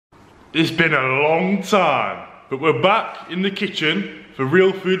It's been a long time, but we're back in the kitchen for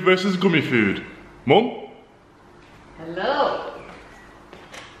real food versus gummy food. Mum? Hello.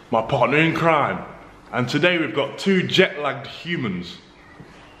 My partner in crime. And today we've got two jet-lagged humans.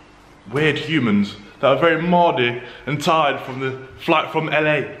 Weird humans that are very mardy and tired from the flight from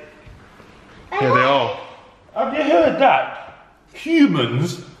LA. Here they are. Have you heard that?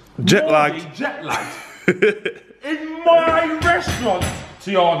 Humans? Jet-lagged. Jet-lagged. In my restaurant,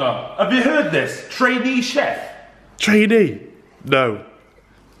 Tiana. Have you heard this? Trainee chef. Trainee? No.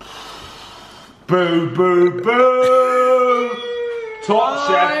 Boo, boo, boo! Top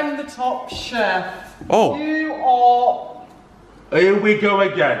chef. I'm the top chef. Oh. You are... Here we go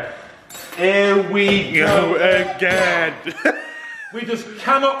again. Here we go again. We just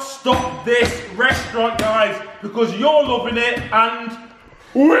cannot stop this restaurant, guys, because you're loving it and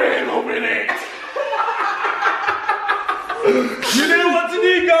we're loving it. You know what to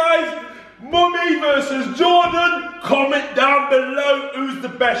do, guys? Mummy versus Jordan. Comment down below who's the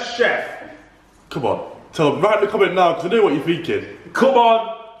best chef. Come on, tell them, write in the comment now because I know what you're thinking. Come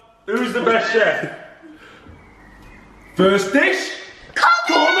on, who's the best chef? First dish?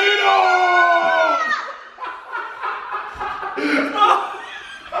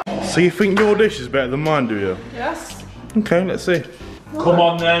 So you think your dish is better than mine, do you? Yes. Okay, let's see. Come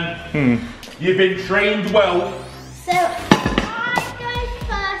on then. You've been trained well. So, I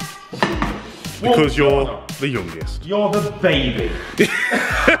go first. Because you're the youngest. You're the baby.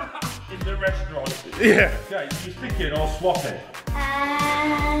 In the restaurant. Yeah. Okay, you sticking or swapping?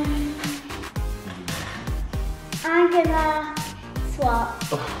 I'm gonna swap.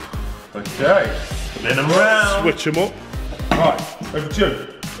 Okay. Spin them around. Switch them up. Right, over to you.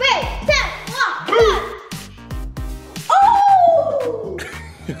 3, 2, 1, go! Oh!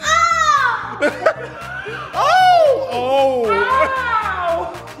 Oh! Oh!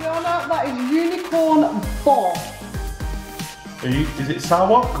 Ow! Tiana, that is unicorn barf. Is it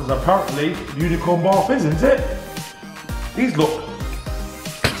sour? Because apparently unicorn barf is, isn't it? These look.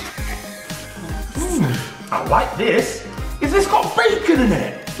 I like this. Is this got bacon in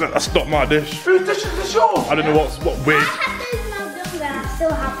it? No, that's not my dish. Whose dish is this yours? I don't know what weird. I had those when I was younger and I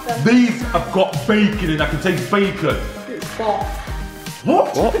still have them. These have got bacon in. I can taste bacon. It's barf.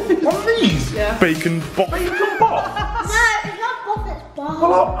 What? What are these? Yeah. Bacon bot. Bacon barf? No, it's not buff, it's buff.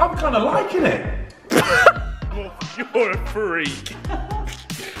 Well, I'm kind of liking it. You're a freak.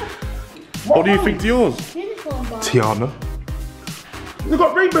 What do you think to yours? Unicorn buff. Tiana? They've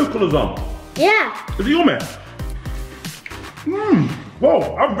got rainbow colours on. Yeah. Is it yummy?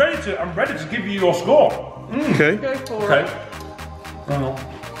 Whoa, I'm ready to give you your score. Okay. Go for Okay. it. Hang on.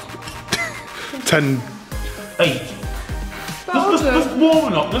 10. 8. That'll Just do.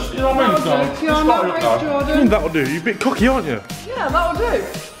 warming up, just, you know what I mean? That'll do. Just Tiana, starting up raise now. Jordan. That'll do. You're a bit cocky, aren't you? Yeah, that'll do.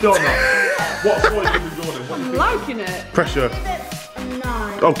 Jordan, what score are you giving Jordan? What do you I'm think? liking it. Pressure. Give it a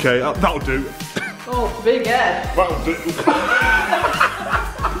 9. Okay, that'll do. Oh, big head. That'll do.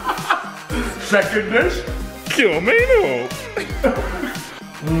 Second dish? Kill me, no.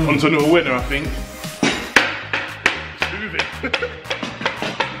 On to another winner, I think. Move it.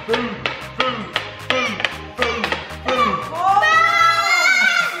 Boom, boom, boom, boom, boom.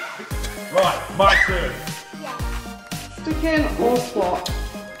 Right, my turn. Stick in or swap.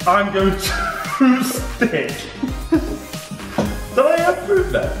 I'm going to stick. Did I have food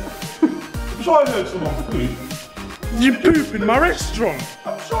there? I'm sure I heard someone poop. You poop in my restaurant.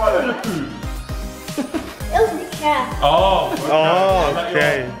 I'm sure I heard a poop. It was the chef. Oh, okay. Oh,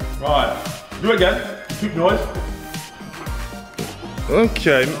 okay. Right. Do it again. Poop noise.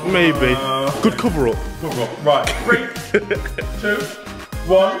 Okay, maybe. Good cover up. Cover up. Right. 3, 2,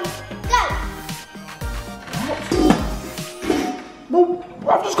 1. Go. Well,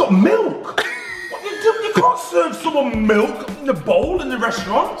 I've just got milk. What you do? You can't serve someone milk in the bowl in the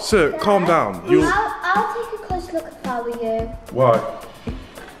restaurant. Sir, calm down. You'll. I'll take a close look if I were you. Why?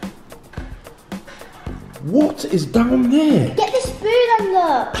 What is down there? Get the spoon and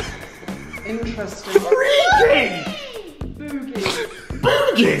look. Interesting. Freaky! Boogie.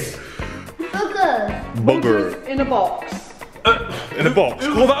 Boogies! Boogers. Bugger. In a box. In a box.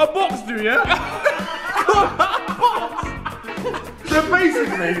 Call that a box, do you? So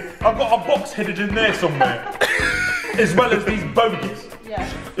basically, I've got a box headed in there somewhere. As well as these bogies. Yeah.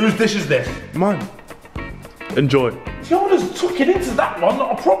 Whose dish is this? Mine. Enjoy. Tiana's took it into that one,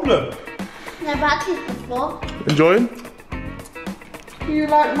 not a problem. Never had these before. Enjoying? Do you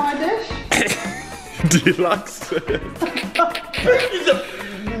like my dish? Do you like it?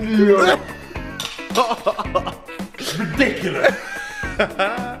 Ridiculous.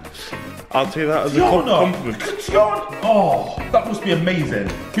 I'll take that as a compliment. Tiana! Oh, that must be amazing.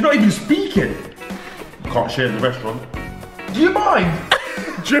 You're not even speaking. You can't share in the restaurant. Do you mind?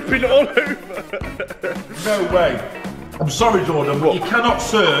 Dripping all over. No way. I'm sorry, Jordan, but you cannot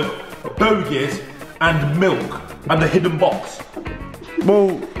serve bogies and milk and the hidden box.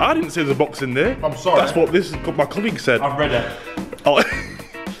 Well, I didn't say there's a box in there. I'm sorry. That's what my colleague said. I've read it. Oh.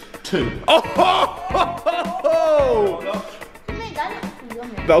 2. Oh!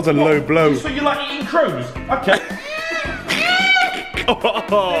 That was a low blow. So you like eating crows? Okay. There you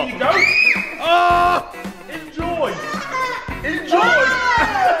go. Oh! Enjoy. Enjoy.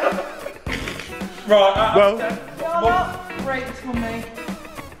 Right. Well. Tiana, rate for me.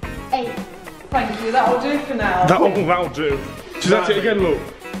 8. Thank you, that'll do for now. That'll do. Should I take it again, look?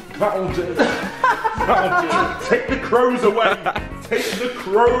 That'll do. That'll do. Take the crows away. Take the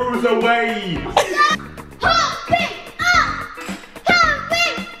crows away. Hopping up!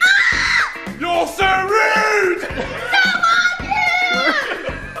 Hopping up! You're so rude!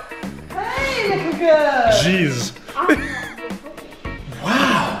 Hey, little girl! Jeez.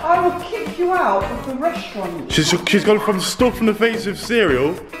 I will kick you out of the restaurant. She's gone from stuffing the face with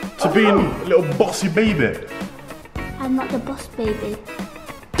cereal to being a little bossy baby. I'm not the boss baby.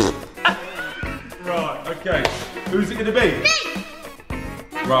 Right, okay. Who's it going to be? Me!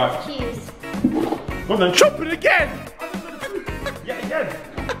 Right. Choose. Go on then. Chop it again! Yeah, again.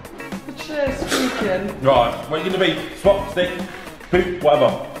 The chair's squeaking. Right, what are you going to be? Swap, stick, poop, whatever.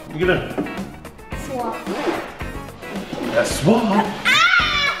 You're going to... Swap. Swap?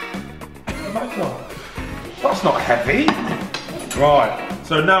 That's not heavy. Right,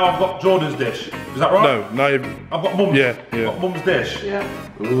 so now I've got Jordan's dish. Is that right? No, no. I've got Mum's. Yeah. I've got Mum's dish. Yeah.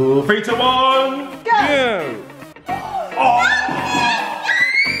 Ooh, 3, 2, 1. Go! Yeah. Oh.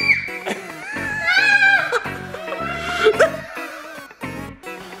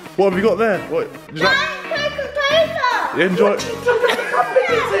 What have you got there? What? You enjoy it?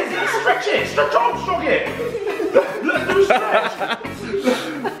 Stretch it! Stretch Armstrong it! Let's do a stretch!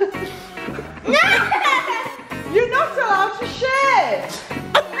 You're not allowed to share!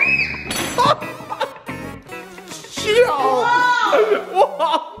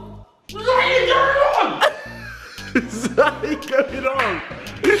 What's going on? Is that going on?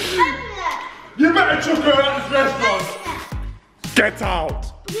 You better chuck her out of this restaurant! Get out!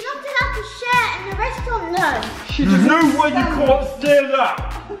 You're not allowed to share in the restaurant, no. There's no way you can't steal that!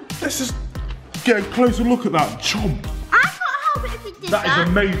 Let's just get a closer look at that chomp. I can't help it if you did that. That is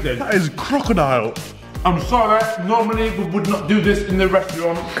amazing. That is crocodile. I'm sorry, normally we would not do this in the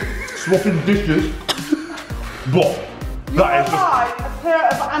restaurant, swapping dishes, but that is just... like a pair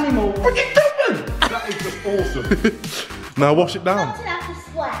of animals. What are you doing? That is just awesome. Now wash it down. Not allowed to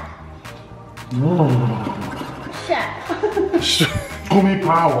swear. Share. Gummy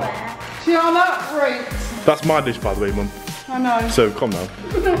power. Tiana, rate. That's my dish, by the way, Mum. I know. So come now.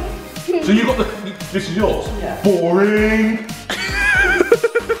 So you got the... This is yours? Yeah. Boring.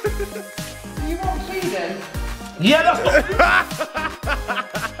 You want feeding? Yeah, that's not...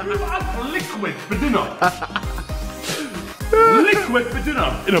 Who had liquid for dinner? Liquid for dinner?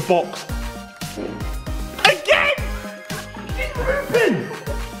 In a box. Again! Keep moving!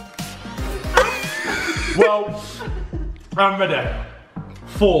 Well, I'm ready.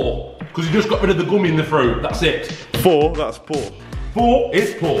 4. Because you just got rid of the gummy in the throat. That's it. 4, that's poor. 4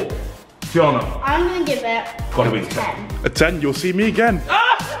 is poor. Tiana. I'm going to give it Gotta be 10. A 10, you'll see me again.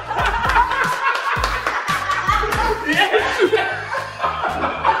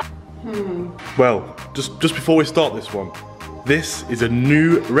 Well, just before we start this one, this is a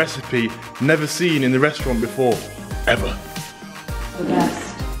new recipe never seen in the restaurant before, ever. The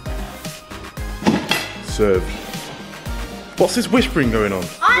best. Served. What's this whispering going on?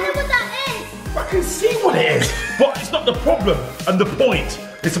 I know what that is. I can see what it is, but it's not the problem and the point.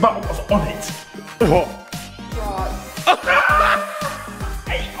 It's about what's on it. What? Right.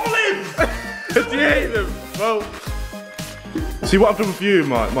 8 olives! Do you hate them? Well, see what I've done for you,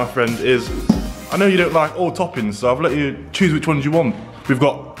 my friend, is I know you don't like all toppings, so I've let you choose which ones you want. We've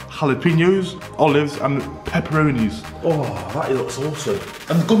got jalapenos, olives, and pepperonis. Oh, that looks awesome.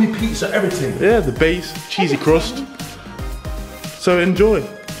 And the gummy pizza, everything. Yeah, the base, cheesy crust. So enjoy.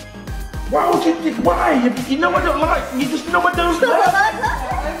 Why would you think, why? You know I don't like, you just know I don't like.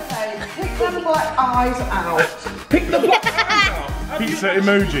 Okay, pick them black eyes out. Pick the black eyes out. Pizza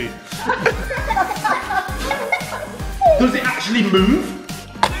emoji. Does it actually move?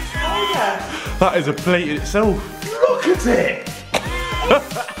 Oh yes. That is a plate in itself. Look at it!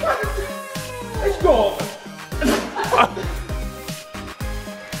 It's got...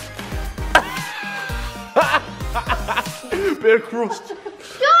 Bit of crust.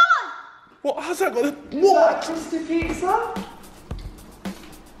 that got? Is What? that crispy pizza?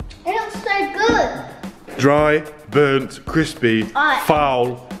 It looks so good. Dry, burnt, crispy, Aye.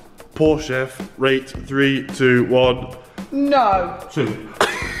 foul. Poor chef. Rate 3, 2, 1. No. 2.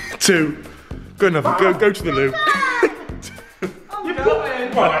 2. Go enough. Go to the loo. You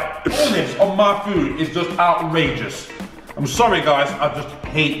put right, all this on my food is just outrageous. I'm sorry, guys. I just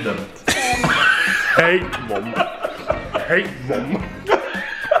hate them. Hate them. Hate them.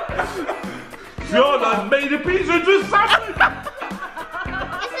 Jordan made a pizza into a sandwich.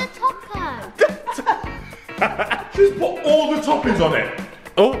 It's a taco. She's put all the toppings on it.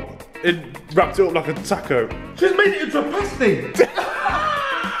 Oh, it wrapped it up like a taco. She's made it into a pasty.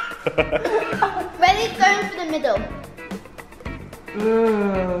 Ready? Going for the middle.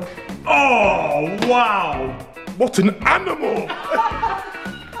 Oh, wow. What an animal!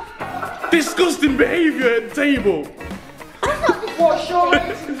 Disgusting behaviour at the table. What's your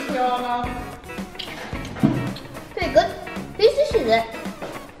rating, Tiana? Pretty good. Whose dish is it?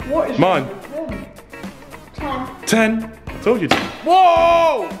 What is Mine. your rating? 10. 10. I told you.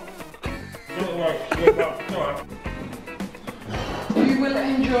 Whoa! You will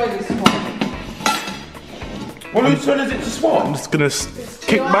enjoy this one. Well, whose turn is it to swap? I'm just gonna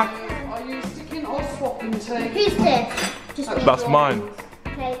kick back. Are you sticking or swapping tea? Who's this? Just me. That's mine.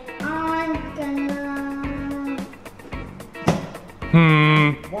 Okay, I'm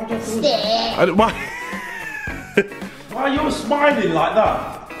gonna stick. I don't, why? Why are you smiling like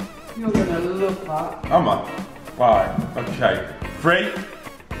that? You're gonna love that. Am I? Right, okay. 3,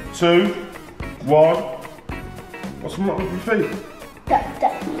 2, 1. What's the matter with your feet? Dad,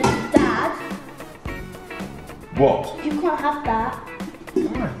 What? you can't have that.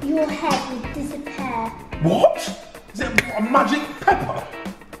 Why? Your head will disappear. What? Is it a magic pepper?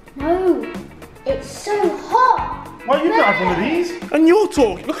 No, it's so hot. Why you not have one of these? And you're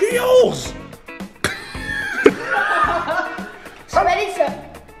talking. Look at yours. Ready, sir?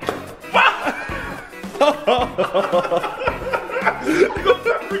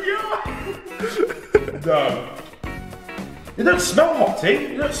 No. You don't smell hot, T.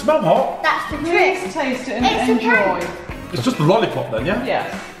 You don't smell hot. That's the trick. Please taste it and It's a enjoy. It's just a lollipop then, yeah?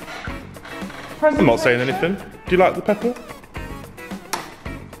 Yes. I'm not saying anything. Do you like the pepper?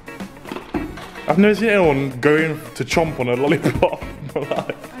 I've never seen anyone going to chomp on a lollipop in my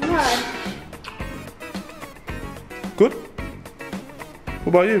life. I know. Good? What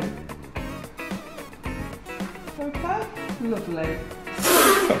about you? Okay. Lovely.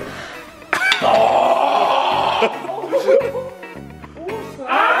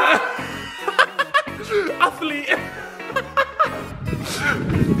 Athlete!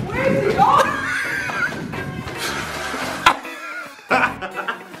 Where's it gone?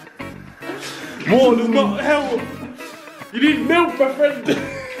 More does not help! You need milk, my friend!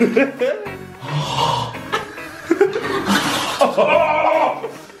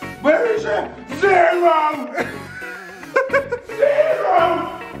 Where is it? 0!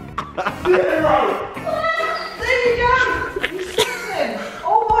 0! 0! There you go. You're sitting.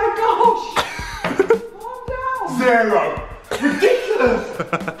 Oh my gosh. Calm down. 0! Ridiculous!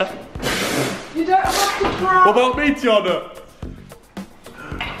 You don't have to cry. What about me, Tiana?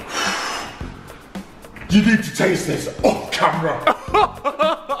 You need to taste this off camera.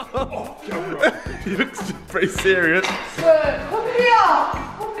 Off camera. He looks very serious. Sir, come here.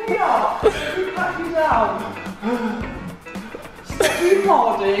 Come here. Let me pat you down. Stop being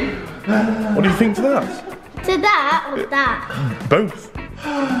hardy. What do you think to that? To that or that? Both.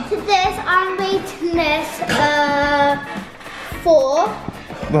 To this, I'm rating this 4.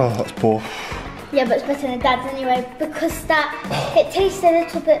 Oh, that's poor. Yeah, but it's better than Dad's anyway because that it tastes a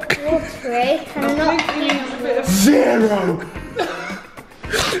little bit watery and I'm not keen on it. 0!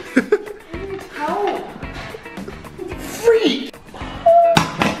 Help. Freak!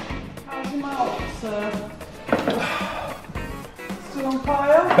 How's your mouth, sir? Still on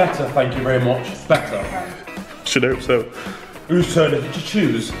fire? Better, thank you very much. Better. Should hope so. Whose turn did you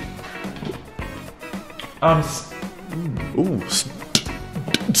choose? Ooh.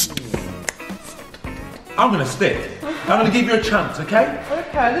 I'm gonna stick. I'm gonna give you a chance, okay?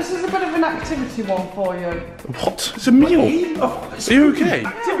 Okay, this is a bit of an activity one for you. What? It's a meal. Oh, it's Are you okay?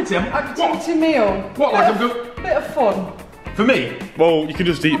 Activity. Activity meal. What, like I'm good? Bit of fun. For me? Well, you can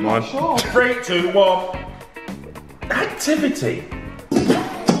just eat mine. Sure. 3, 2, 1. Activity.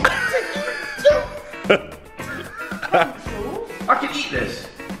 I can eat this.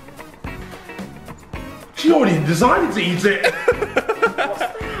 She already decided to eat it. What's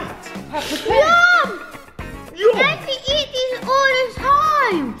that? Peppa Pig. Yum! I can eat these all the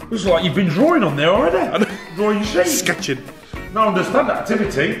time. Looks like you've been drawing on there already. Drawing your shape. Sketching. don't understand that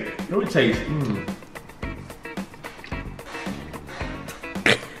activity. You know what it tastes?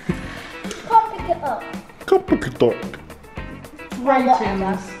 Can't pick it up.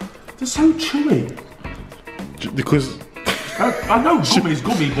 Ratings. They're so chewy. Because I know gummy's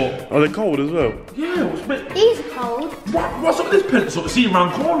gummy, but are they cold as well? yeah, it was a bit. These are cold. What's up with this pencil? See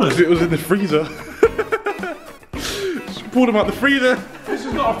around corners. It was in the freezer. Just pulled them out the freezer. This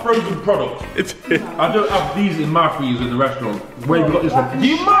is not a frozen product. It's I don't have these in my freezer in the restaurant. Where have you got this one? Do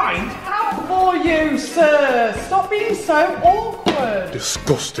you mind? Out for you, sir. Stop being so awkward.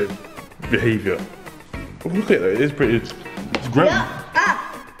 disgusting behaviour. Oh, look at it, it is pretty. It's great.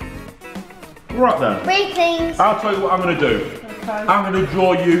 Right then. Ratings. I'll tell you what I'm going to do. Okay. I'm going to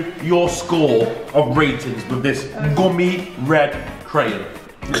draw you your score of ratings with this gummy red crayon.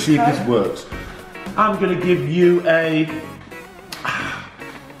 Let's see if this works. I'm going to give you a...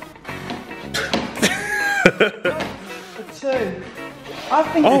 A 2. I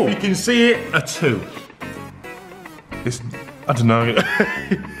think. If you can see it, a 2. It's, I don't know. What's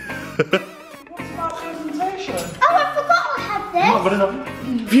about presentation? Oh, I forgot I had this. Not good enough.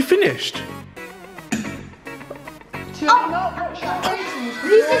 Have you finished? Tiana, what's your ratings for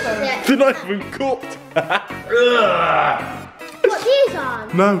This is Jordon? it. They're not even cooked. What these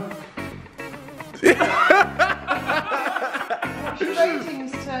on? No. What's your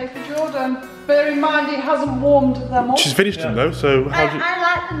ratings today for Jordon? Bear in mind he hasn't warmed them up. She's finished them though, so how do you... I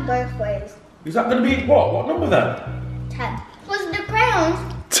like them both ways. Is that going to be what? What number then? 10. Was the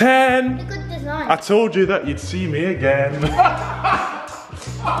crayons 10. a good design? I told you that you'd see me again. I've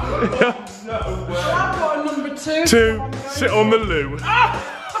got a number 2. 2. Sit on the loo.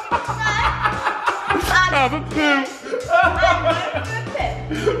 Have a poo.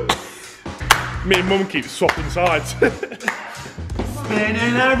 Me and Mum keep swapping sides. Spinning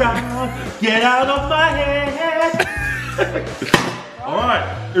around, get out of my head. Alright,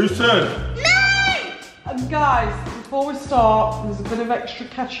 whose turn? And guys, before we start, there's a bit of extra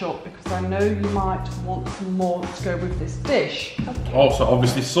ketchup because I know you might want some more to go with this dish. Oh, so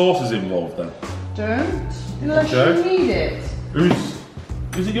obviously sauce is involved then. Don't, unless Okay. you need it.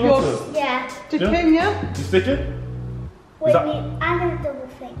 Is it your Yours. turn? Yeah. Dipping, yeah? You stick it? Wait, that- wait, I know the double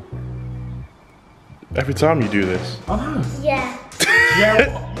thing. Every time you do this. I know. Yeah. Yeah.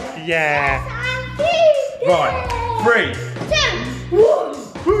 Yeah. Right. 3. 2. 1.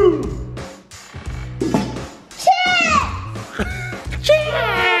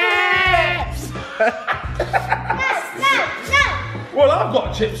 Chips! No. Well, I've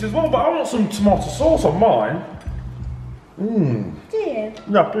got chips as well, but I want some tomato sauce on mine. Do you?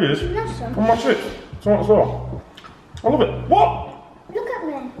 Yeah, please. Love some. On my chips. Tomato sauce. I love it. What? Look at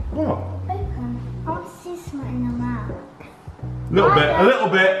me. What? Open. I want to see something in your mouth. A little bit. A little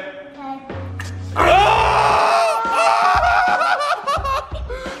bit. Okay.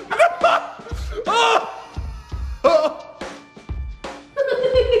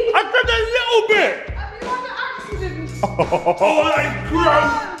 I said a little bit. Have you had an accident? Oh, that is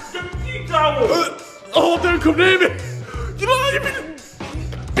gross. The tea towel. Oh, don't come near me. You don't even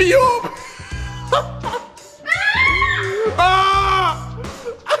be up. Ah!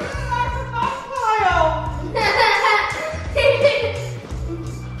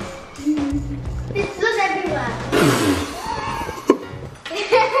 This blood everywhere.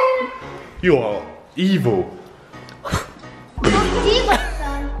 You are evil.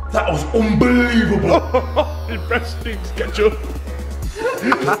 That was unbelievable. The best thing to catch up.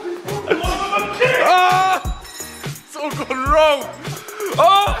 Ah! It's all gone wrong.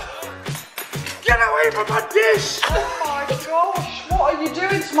 Oh! Get away from my dish. Oh my gosh, what are you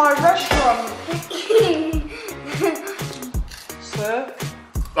doing to my restaurant? Sir?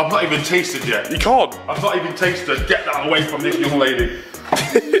 I've not even tasted yet. You can't. I've not even tasted. Get that away from this young lady.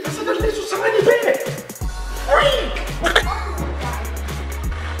 That's a little tiny bit. Freak.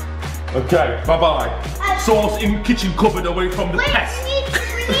 Okay, bye-bye. Sauce in kitchen cupboard away from the Wait, pest. we need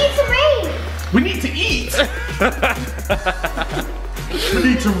to rate. We need to eat. We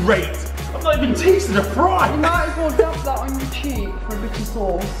need to rate. I've not even tasted a fry. You might as well dab that on your cheek for a bit of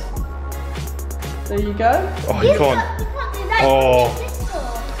sauce. There you go. Oh, you can't. You can't do that. Oh. You need this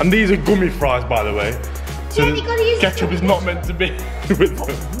sauce. And these are gummy fries, by the way. So Yeah, you gotta use ketchup the is not meant to be with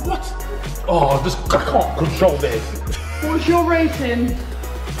them. What? Oh, I can't control this. What's your rating?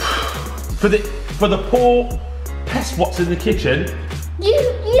 For the poor pest what's in the kitchen. You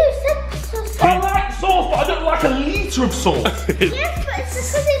said sauce. I like sauce, but I don't like a litre of sauce. Yes, but it's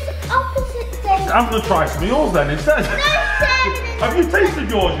because it's opposite things. I'm gonna try some of yours then instead. Have you tasted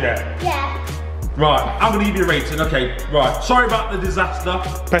yours yet? Yeah. Right, I'm gonna give you a rating. Okay, right. Sorry about the disaster.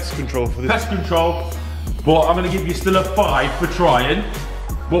 Pest control for this. Pest control. But I'm going to give you still a 5 for trying.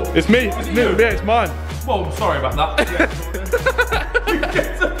 But It's me. It's mine. well, I'm sorry about that. You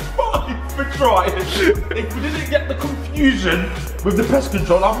get a 5 for trying. If we didn't get the confusion with the pest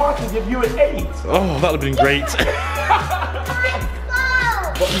control, I might have given you an 8. Oh, that would have been great.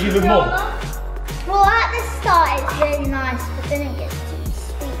 What do you give Mum? Well, at the start it's really nice, but then it gets too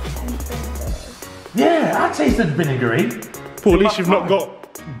sweet and vinegary. Yeah, I tasted vinegary. Paul, at least you've not got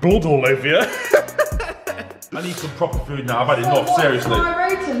blood all over you. I need some proper food now. I've had enough, What's seriously. my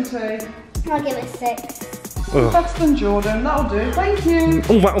rating to? I'll give it 6. Better than Jordan, that'll do. Thank you.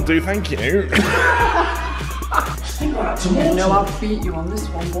 Oh, that'll do, thank you. Think about that tomorrow. No, I'll beat you on this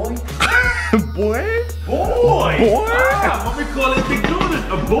one, boy. Boy? Boy! Boy? Ah, what we call it, Big Jordan,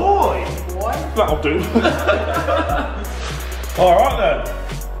 a boy! Boy. That'll do. Alright then.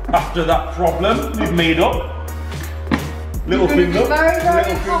 After that problem we've made up. Little You're gonna finger. be very, very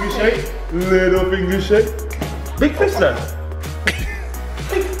Little finger happy. shake. Little finger shake. Big fist then.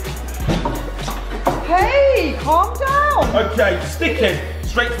 Hey, calm down. Okay, sticking.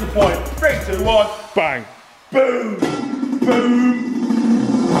 Straight to the point. 3, 2, 1. Bang. Boom!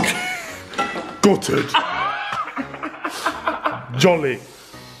 Boom! Gutted. Jolly.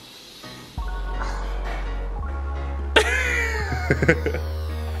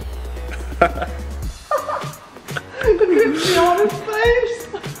 Look at Tiana's face.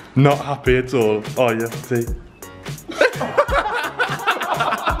 Not happy at all. Oh, yeah, see.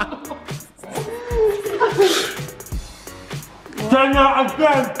 10 out of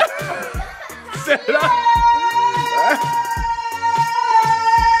 10!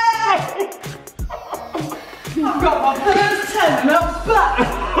 I've got my first 10 and I'm back.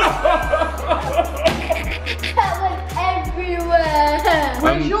 That went everywhere.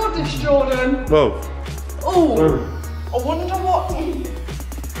 Where's your dish, Jordan? Well, Oh, I wonder what.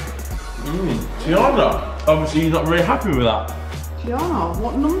 Tiana, obviously you're not very happy with that. Tiana,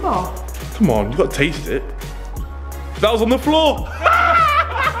 what number? come on, you've got to taste it. That was on the floor.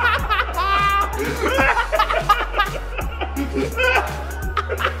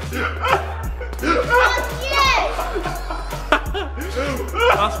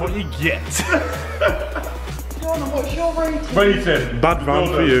 That's what you get. Tiana, what's your rating? Rating. Bad van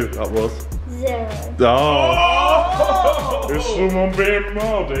for you, that was. 0. Oh. Is someone being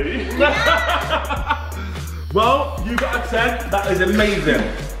naughty? Well, you got a 10. That is amazing.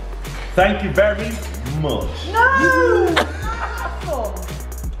 Thank you very much. No!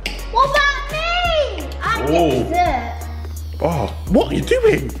 What about me? I Oh. get dessert. Oh, what are you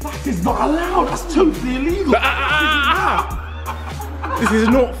doing? That is not allowed. That's totally illegal. This is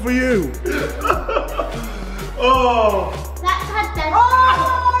not for you. Oh. That's had dessert.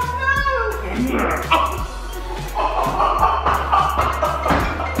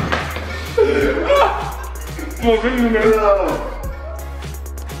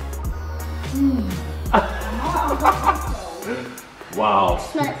 Wow.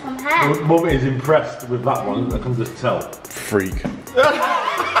 Smell it from here. Mum is impressed with that one. I can just tell. Freak. There's a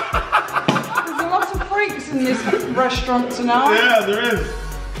lot of freaks in this restaurant tonight. Yeah, there is. It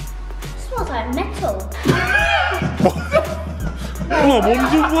smells like metal. Oh, I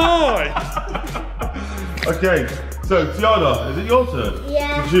wonder why. Okay, so Tiana, is it your turn?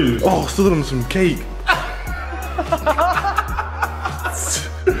 Yeah. To choose. Oh, still on some cake.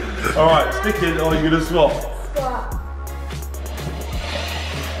 Alright, stick it or you're gonna swap. What?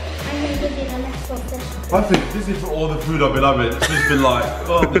 I'm going to give you the metal fish. I think this is for all the food I've been having. It's just been like,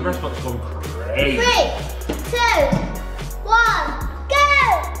 oh, the restaurant's gone crazy. 3, 2, 1, go!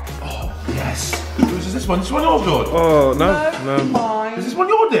 Oh, yes. Which is this one? This one yours, George? Oh, no. Mine. Is this one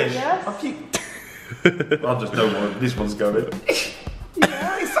your dish? Yes. I keep... I just don't want this one's going.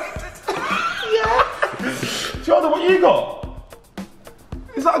 Yeah. Tiana, what you got?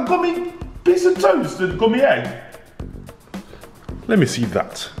 Is that a gummy piece of toast and gummy egg? Let me see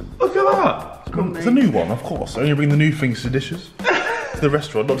that. Look at that. It's a new one, of course. I only bring the new things to dishes. To the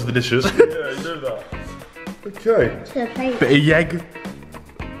restaurant, not to the dishes. Yeah, you know that. Okay. To the plate. Bit of yegg.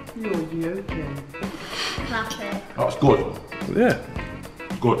 You're joking. Classic. That's good. Yeah.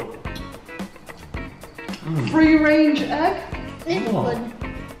 Good. Free range egg? It's Oh.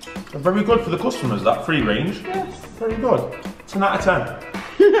 good. Very good for the customers, that free range. Yes. Very good. 10 out of 10.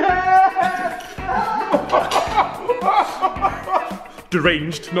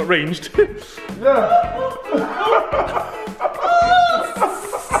 Deranged, not ranged. Yeah.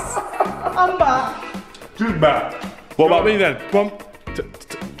 I'm back. Too bad. What about me then? Come on.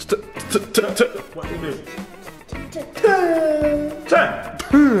 What do you do? 2. 10.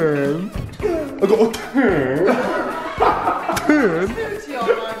 I got a 10.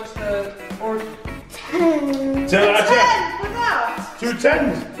 Tiana, I just heard. Or 10.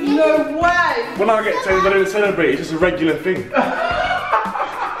 tens. No way! When I get tens, I don't celebrate. It's just a regular thing.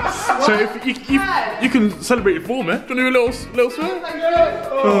 So if you can celebrate it for me. Do you want to do a little swear?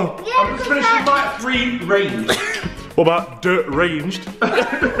 I'm just finishing my 3 range. What about dirt ranged?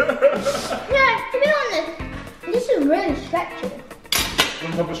 Yeah, to be honest, this is really stretchy.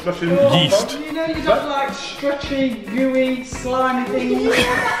 Yeast. You know you don't like stretchy, gooey, slimy things.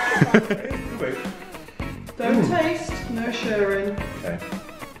 Don't taste, no sharing. Okay.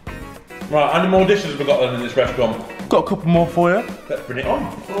 Right, how many more dishes have we got then in this restaurant? Got a couple more for you. Let's bring it on.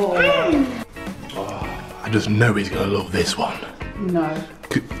 I just know he's gonna love this one. No.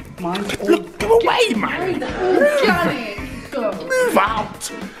 Mine's Look, go away, man. organic. Move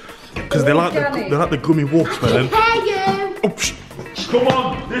out. Because they like the gummy watermelon. Oh, Come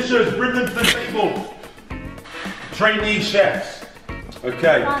on, dishes, bring them to the table. Trainee chefs.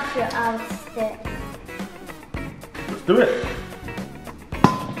 Okay, After I'll stick. let's do it.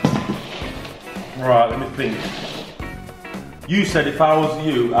 Right, let me think. You said if I was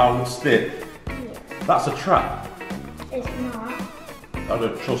you, I would stick. That's a trap. It's not. I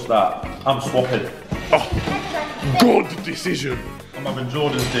don't trust that. I'm swapping. good decision. I'm having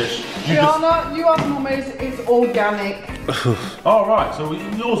Jordan's dish. Tiana, you have mummy's, it's organic. Oh, right, so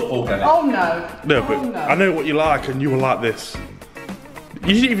yours organic. Oh no. No, but no. I know what you like, and you will like this.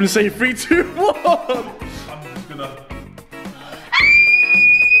 You didn't even say 3, 2, 1. I'm just gonna.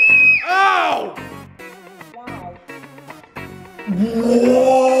 Ow! Wow.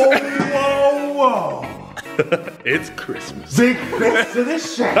 Whoa, whoa, whoa. It's Christmas. Big fist to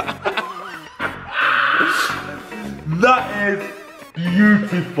this chef. That is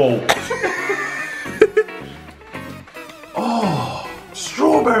beautiful. Oh,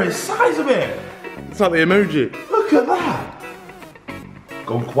 strawberry, size of it. It's like the emoji. Look at that.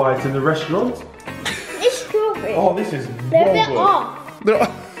 Gone quiet in the restaurant. It's strawberry. Oh, this is They're a bit good. off.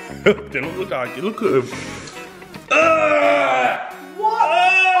 They don't look like it. Look at them. What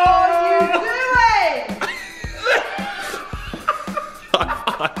are you doing?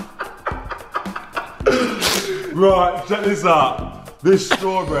 Right, check this out. This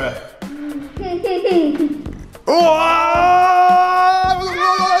strawberry.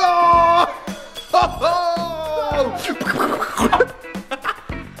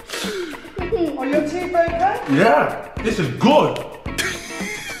 On your teeth okay? Yeah, this is good.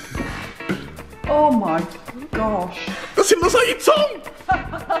 Oh my gosh. It looks like your tongue.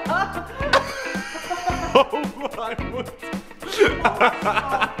 Oh my word.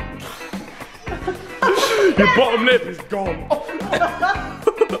 Your bottom lip is gone.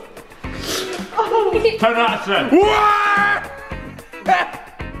 10 out of 10.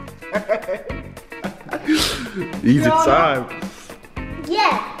 Easy time.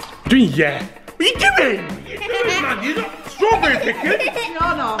 Yeah. Doing yeah. What are you doing? What are you doing, man? You're not strawberry picking.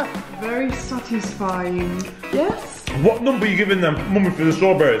 Tiana, very satisfying. Yes? What number are you giving them, Mummy, for the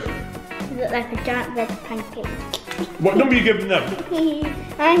strawberries? You look like a giant red pancake. What number are you giving them?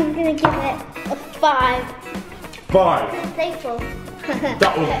 I'm gonna give it a 5. 5. Playful.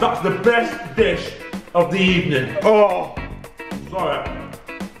 That's the best dish of the evening. Oh, Sorry.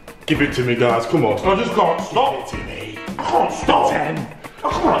 give it to me, guys. Come on. I just can't stop. Give it to me. I can't stop. 10. I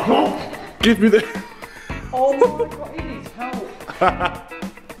can't stop. Give me the. Oh my god, he needs help.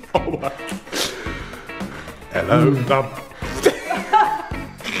 Oh my. Hello.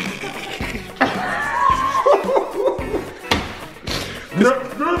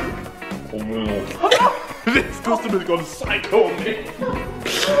 This customer's gone psycho on me.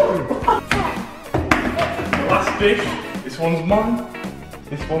 Last dish. This one's mine.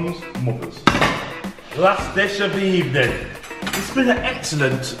 This one's mother's. Last dish of the evening. It's been an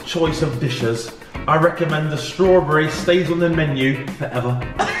excellent choice of dishes. I recommend the strawberry stays on the menu forever.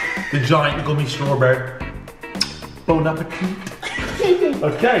 The giant gummy strawberry. Bon appetit.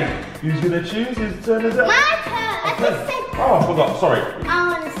 Okay, who's gonna choose? Whose turn is it? My turn. I just said Oh, I forgot, sorry.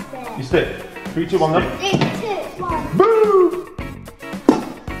 I want to stay. You stick. 3, 2, 1 then. 3, 2, 1. Boo!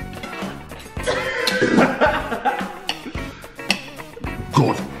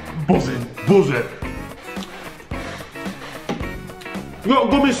 Good. Buzzing. Buzzing. You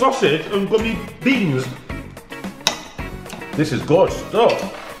got gummy sausage and gummy beans. This is good stuff.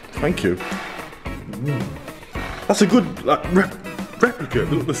 Thank you. That's a good replica.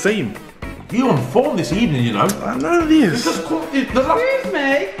 They look the same. You on form this evening, you know. I know this. Excuse me.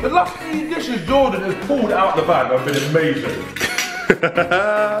 Excuse The last 3 dishes Jordan has pulled out the bag have been amazing.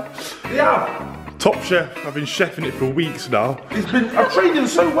 Yeah. Top chef. I've been chefing it for weeks now. I've trained him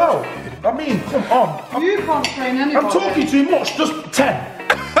so well. I mean, come on. You can't train anybody. I'm talking too much, just 10.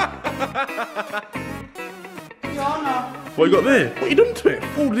 Tiana, What you got there? What you done to it?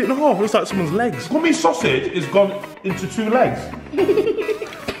 Folded it in half. Looks like someone's legs. Gummy sausage is gone into 2 legs.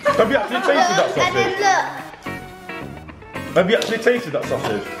 Have you actually tasted that And then sausage? Have you actually tasted that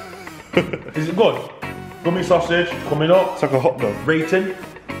sausage? Is it good? Gummy sausage coming up. It's like a hot dog. Rating. look,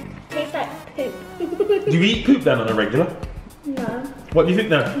 tastes like poop. Do you eat poop then on a regular? No, What do you think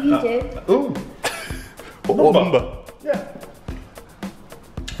then? you do. Ooh. What number? Yeah.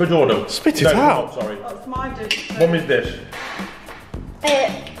 For Jordan. Spit it No, out. no, sorry. That's my dish. Mummy's dish.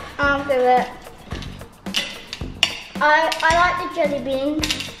 I'll do it. I like the jelly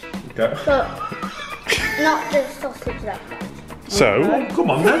beans, Okay. but not the sausage that much. So,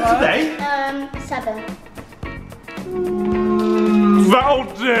 Come on then, today. 7. that'll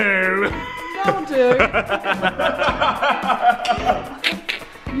do. That'll do.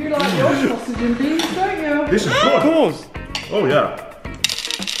 You like your sausage and beans, don't you? This is Of good. course. Oh yeah.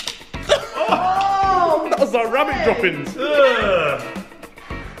 Oh, That was like rabbit droppings.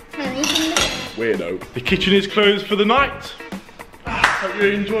 Weirdo. The kitchen is closed for the night. Hope you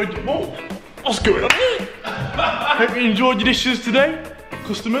enjoyed your walk. What's going on here? Hope you enjoyed your dishes today,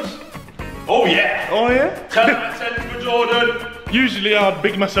 customers. Oh yeah. Oh yeah? 10 out of 10 for Jordan. Usually I'd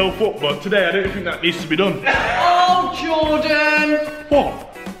big myself up, but today I don't think that needs to be done. oh, Jordan. What?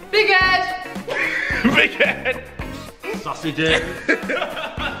 Big head. Big head. Sausages.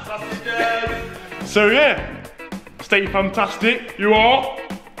 Sausages. So yeah, stay fantastic. You are.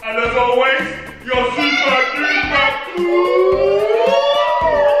 And as always, you're super duper cool.